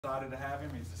Excited to have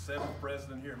him. He's the 7th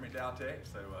president here at McDowell Tech,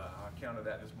 so I counted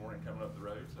that this morning coming up the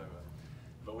road.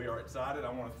 But we are excited.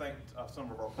 I want to thank some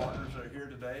of our partners that are here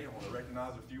today. I want to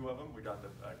recognize a few of them. We got the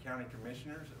county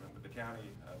commissioners and the county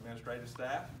administrative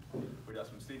staff. We got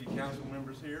some city council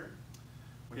members here.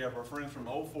 We have our friends from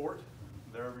Old Fort.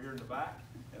 They're over here in the back.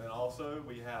 And then also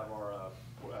we have our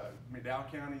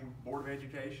McDowell County Board of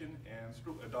Education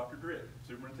and Dr. Dritt,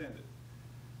 superintendent.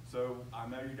 So I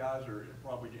know you guys are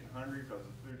probably getting hungry because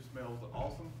the food smells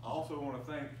awesome. I also want to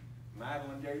thank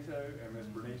Madeline Gato and Ms.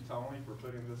 Bernice Tony for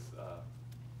putting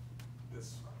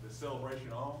this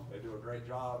celebration on. They do a great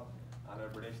job. I know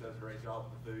Bernice does a great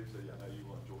job with the food, so I know you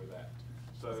will enjoy that.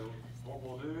 So what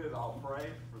we'll do is I'll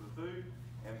pray for the food,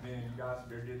 and then you guys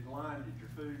better get in line, get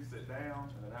your food, sit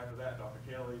down, and then after that, Dr.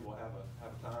 Kelly will have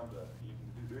a time to you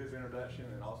can do his introduction,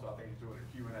 and also I think he's doing a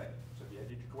Q&A. So if you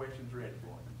get your questions ready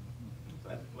for him.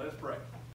 So let's pray.